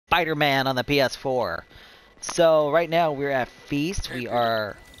Spider-Man on the PS4. So right now we're at Feast. We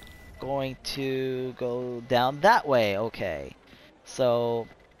are going to go down that way. Okay. So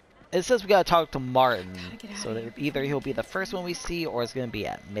it says we gotta talk to Martin. So that either he'll be the first one we see, or it's gonna be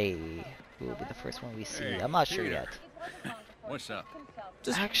at May, who will be the first one we see. Hey, I'm not sure Peter. yet. What's up?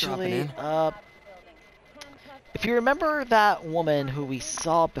 Just Actually, dropping in. if you remember that woman who we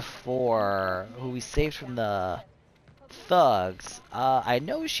saw before, who we saved from the thugs, I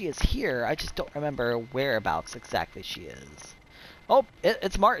know she is here. I just don't remember whereabouts exactly she is. Oh,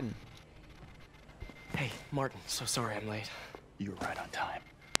 it's Martin. Hey, Martin, so sorry I'm late. You were right on time.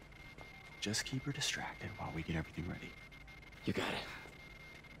 Just keep her distracted while we get everything ready. You got it.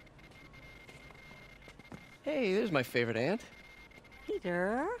 Hey, there's my favorite aunt.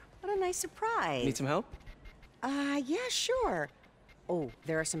 Peter, what a nice surprise. Need some help? Yeah, sure. Oh,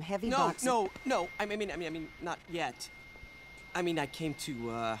 there are some heavy No, boxes. no. I mean, not yet. I mean, I came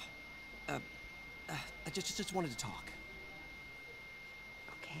to, I just wanted to talk.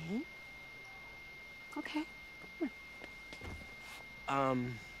 Okay. Okay.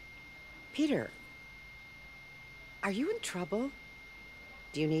 Peter, are you in trouble?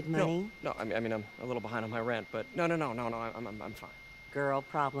 Do you need money? No, I mean, I'm a little behind on my rent, but no, I'm fine. Girl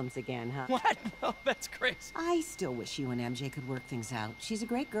problems again, huh? What? No, that's crazy. I still wish you and MJ could work things out. She's a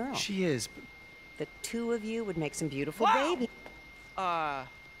great girl. She is, but... The two of you would make some beautiful Wow. babies.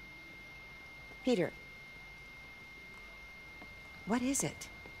 Peter, what is it?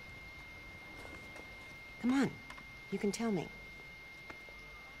 Come on, you can tell me.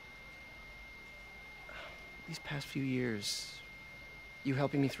 These past few years, you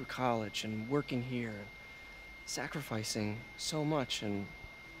helping me through college and working here, and sacrificing so much and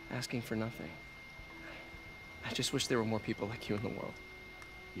asking for nothing. I just wish there were more people like you in the world.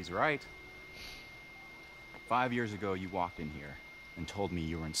 He's right. 5 years ago, you walked in here and told me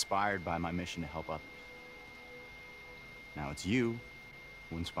you were inspired by my mission to help others. Now it's you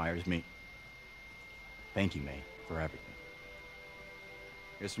who inspires me. Thank you, May, for everything.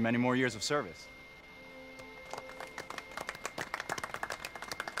 Here's to many more years of service.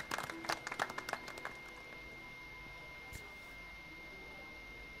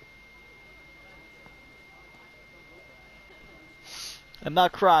 I'm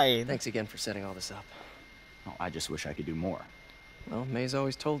not crying. Thanks again for setting all this up. Oh, I just wish I could do more. Well, May's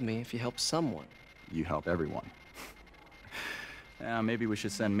always told me if you help someone. You help everyone. Maybe we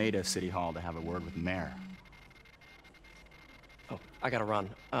should send May to City Hall to have a word with the mayor. Oh, I gotta run.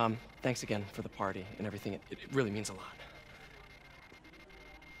 Thanks again for the party and everything. It really means a lot.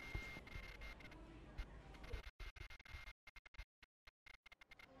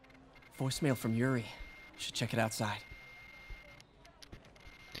 Voicemail from Yuri. Should check it outside.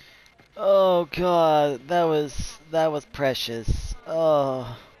 Oh god, that was precious.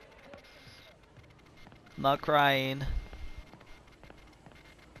 Oh. I'm not crying.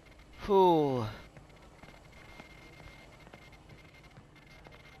 Whew.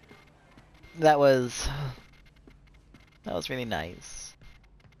 That was really nice.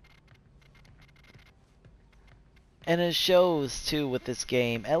 And it shows too with this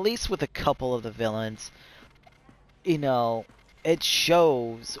game, at least with a couple of the villains, you know, it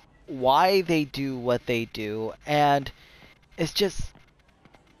shows why they do what they do, and it's just,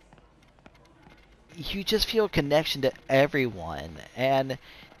 you just feel a connection to everyone, and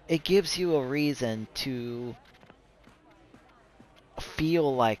it gives you a reason to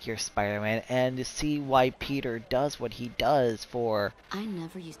feel like you're Spider-Man and to see why Peter does what he does for, I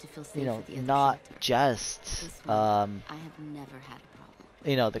never used to feel safe you know, at the other not shelter. just This one, I have never had a problem.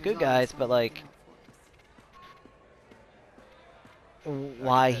 you know, the There's good guys, always but someone like to help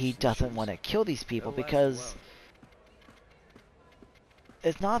why he doesn't want to kill these people, because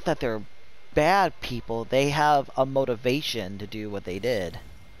it's not that they're bad people, they have a motivation to do what they did.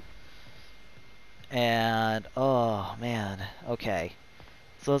 And oh man, okay,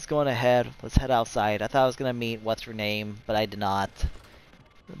 so let's go on ahead, let's head outside. I thought I was gonna meet what's her name, but I did not,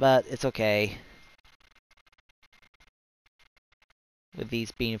 but it's okay with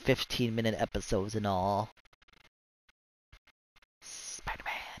these being 15-minute episodes and all.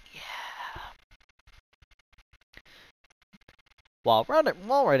 Spider-Man, yeah. While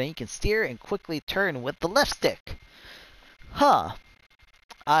running, you can steer and quickly turn with the left stick. Huh.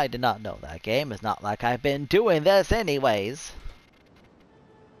 I did not know that game. It's not like I've been doing this anyways.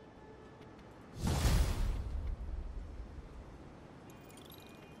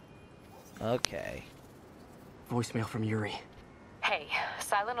 Okay. Voicemail from Yuri. Hey,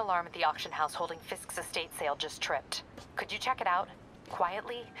 silent alarm at the auction house holding Fisk's estate sale just tripped. Could you check it out?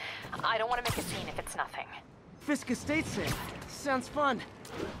 Quietly? I don't want to make a scene if it's nothing. Fisk estate sale. Sounds fun.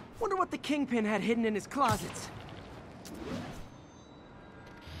 Wonder what the Kingpin had hidden in his closets.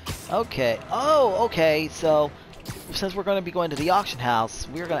 Okay. Oh, okay. So, since we're going to be going to the auction house,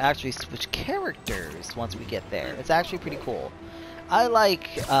 we're going to actually switch characters once we get there. It's actually pretty cool. I like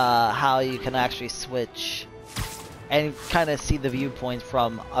how you can actually switch and kind of see the viewpoints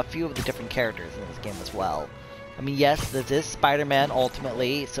from a few of the different characters in this game as well. I mean, yes, this is Spider-Man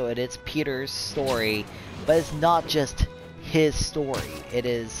ultimately, so it is Peter's story, but it's not just his story. It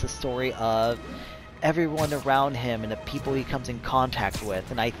is the story of everyone around him and the people he comes in contact with,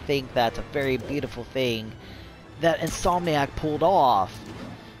 and I think that's a very beautiful thing that Insomniac pulled off.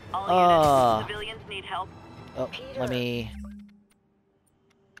 All units, civilians need help. Oh, let me...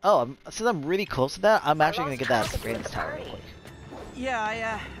 Oh, since I'm really close to that, I'm actually going to get that surveillance tower real quick. Yeah,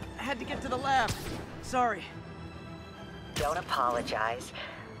 I had to get to the lab. Sorry. Don't apologize.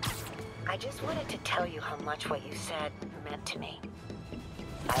 I just wanted to tell you how much what you said meant to me.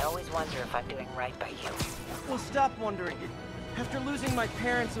 I always wonder if I'm doing right by you. Well, stop wondering. After losing my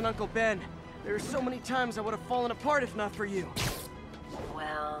parents and Uncle Ben, there are so many times I would have fallen apart if not for you.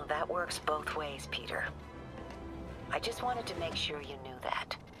 Well, that works both ways, Peter. I just wanted to make sure you knew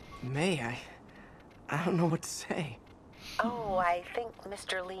that. May, I don't know what to say. Oh, I think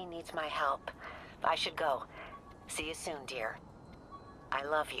Mr. Lee needs my help. I should go. See you soon, dear. I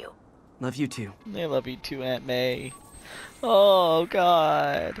love you. Love you too. I love you too, Aunt May. Oh,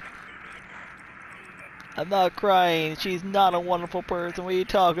 God. I'm not crying. She's not a wonderful person. What are you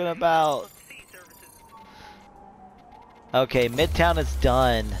talking about? Okay, Midtown is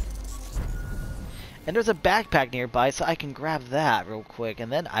done. And there's a backpack nearby, so I can grab that real quick,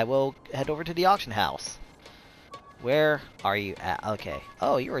 and then I will head over to the auction house. Where are you at? Okay.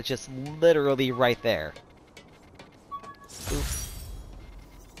 Oh, you were just literally right there. Oop.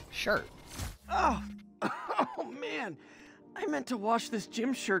 Shirt. Oh, oh man. I meant to wash this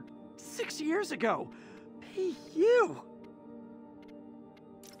gym shirt 6 years ago. Hey, you.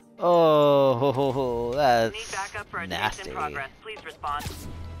 Oh, that's Need backup for a nasty. in progress. Please respond.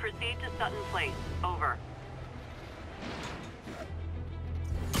 Proceed to Sutton Place. Over.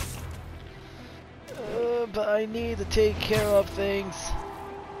 But I need to take care of things.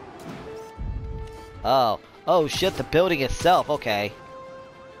 Oh. Oh shit, the building itself. Okay.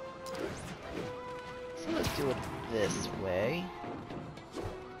 So let's do it this way.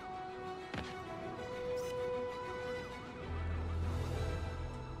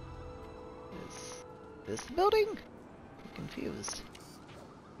 Is this the building? I'm confused.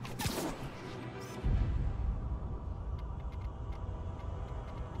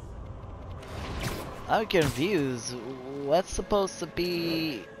 I'm confused. What's supposed to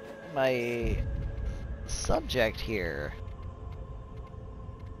be my subject here?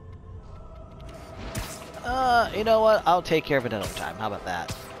 You know what? I'll take care of it another time. How about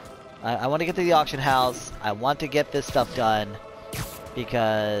that? I want to get to the auction house. I want to get this stuff done.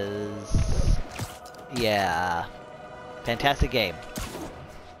 Because... yeah. Fantastic game.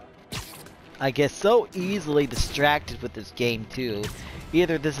 I get so easily distracted with this game too.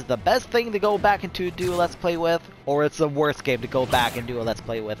 Either this is the best thing to go back and to do a Let's Play with, or it's the worst game to go back and do a Let's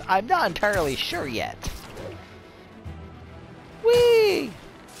Play with. I'm not entirely sure yet. Whee!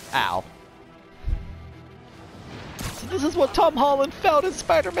 Ow. So this is what Tom Holland found in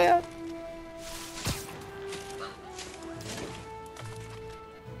Spider-Man.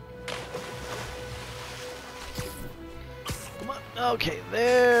 Come on. Okay,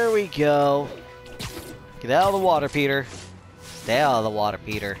 there we go. Get out of the water, Peter. Stay out of the water,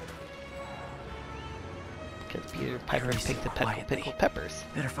 Peter. Because Peter Piper picked the pickled peppers.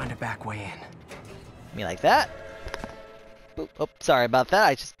 Better find a back way in. Me like that? Boop. Oh, sorry about that.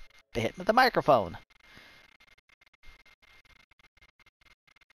 I just hit with the microphone.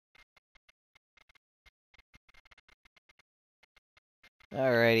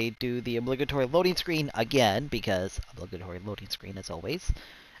 Alrighty, do the obligatory loading screen again, because obligatory loading screen as always.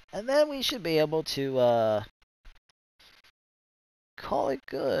 And then we should be able to, call it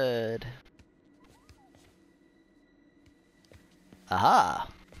good. Aha!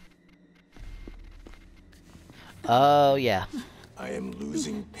 Oh, yeah. I am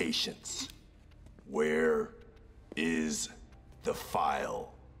losing patience. Where is the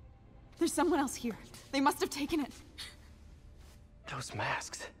file? There's someone else here. They must have taken it. Those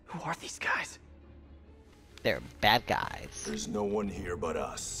masks. Who are these guys? They're bad guys. There's no one here but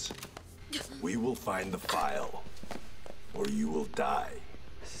us. We will find the file, or you will die.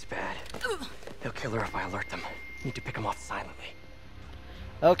 This is bad. They'll kill her if I alert them. Need to pick them off silently.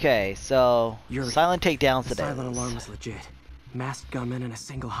 Okay, so silent takedowns the today. silent alarm is legit. Masked gunmen and a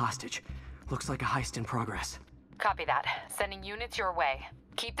single hostage. Looks like a heist in progress. Copy that. Sending units your way.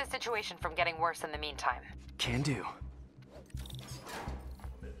 Keep the situation from getting worse in the meantime. Can do.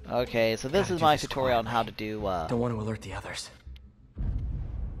 Okay, so this Gotta is do my this tutorial on how to quietly. do Don't want to alert the others.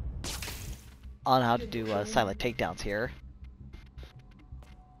 silent takedowns here.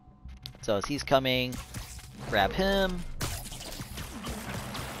 So as he's coming, grab him.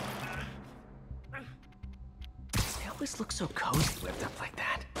 They always look so cozy whipped up like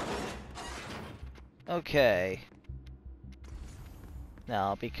that. Okay.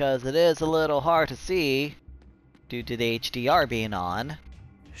 Now, because it is a little hard to see due to the HDR being on.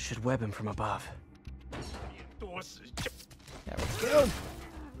 Should web him from above. There we go.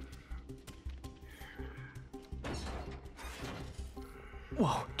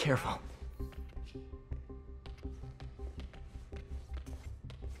 Whoa, careful.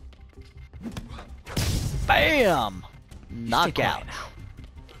 Bam! Stay Knockout. quiet now.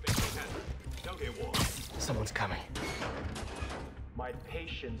 Someone's coming. My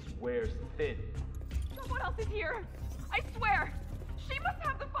patience wears thin. Someone else is here. I swear. She must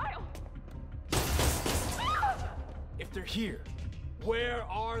have the file. If they're here, where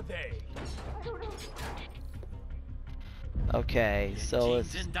are they? I don't know. Okay, so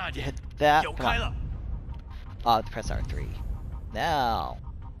let's hit that. Come on. Oh, press R3. Now,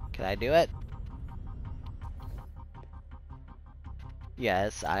 can I do it?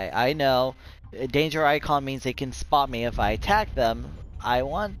 Yes, I know. A danger icon means they can spot me if I attack them. I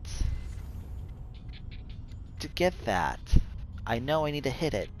want to get that. I know I need to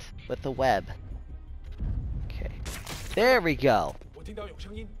hit it with the web. Okay. There we go. 我听到有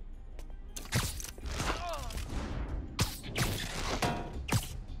声音。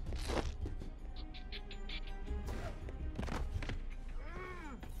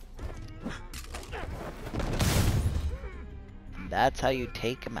 That's how you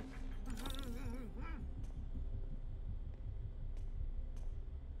take them out.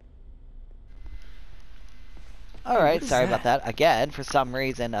 Alright, sorry about that. Again, for some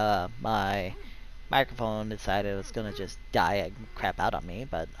reason, my microphone decided it was gonna just die and crap out on me,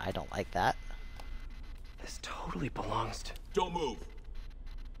 but I don't like that. This totally belongs to... Don't move.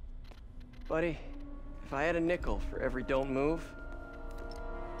 Buddy, if I had a nickel for every don't move...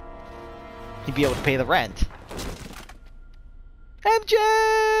 He'd be able to pay the rent.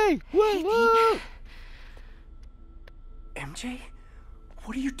 MJ! Woo woo! MJ?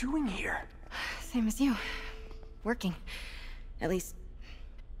 What are you doing here? Same as you. Working. At least,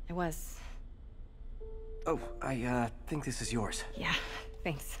 I was. Oh, I think this is yours. Yeah,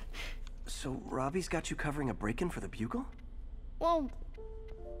 thanks. So, Robbie's got you covering a break-in for the Bugle? Well,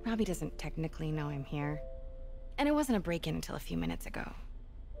 Robbie doesn't technically know I'm here. And it wasn't a break-in until a few minutes ago.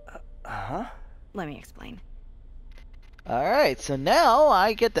 Uh-huh? Let me explain. Alright, so now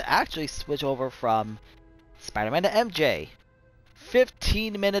I get to actually switch over from Spider-Man to MJ.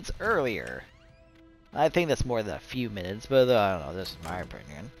 15 minutes earlier. I think that's more than a few minutes, but I don't know, this is my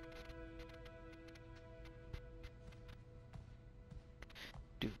opinion.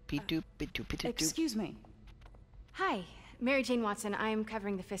 Excuse me. Hi, Mary Jane Watson. I'm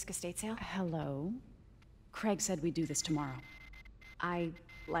covering the Fisk estate sale. Hello. Craig said we'd do this tomorrow. I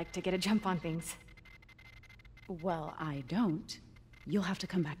like to get a jump on things. Well, I don't. You'll have to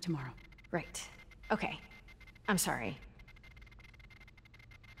come back tomorrow. Right. Okay. I'm sorry.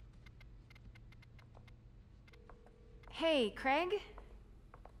 Hey, Craig?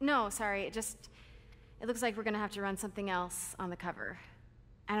 No, sorry, it looks like we're gonna have to run something else on the cover.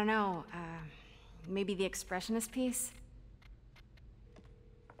 I don't know, maybe the expressionist piece?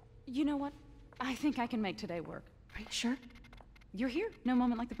 You know what? I think I can make today work. Are you sure? You're here. No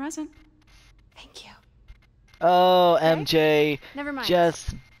moment like the present. Thank you. Oh, Okay. MJ. Never mind.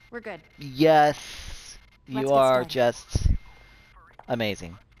 Just, We're good. yes. Let's You get are started. just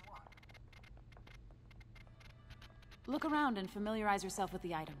amazing. Look around and familiarize yourself with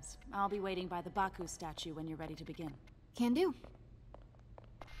the items. I'll be waiting by the Baku statue when you're ready to begin. Can do.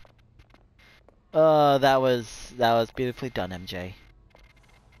 That was beautifully done, MJ.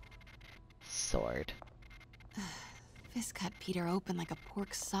 Sword. Fisk cut Peter open like a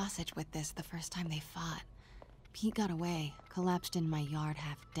pork sausage with this the first time they fought. Pete got away, collapsed in my yard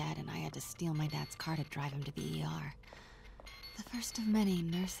half dead, and I had to steal my dad's car to drive him to the ER. The first of many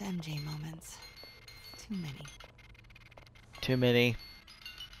Nurse MJ moments. Too many. Too many.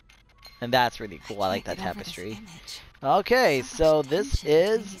 And that's really cool. I like that Can't get over this tapestry. image. Okay, So so much this tension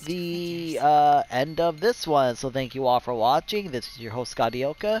between is these two the figures. end of this one. So thank you all for watching. This is your host, Scotty.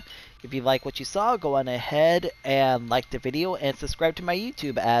 If you like what you saw, go on ahead and like the video and subscribe to my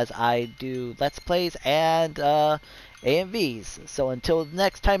YouTube as I do Let's Plays and AMVs. So until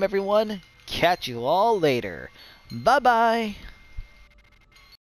next time, everyone, catch you all later. Bye-bye.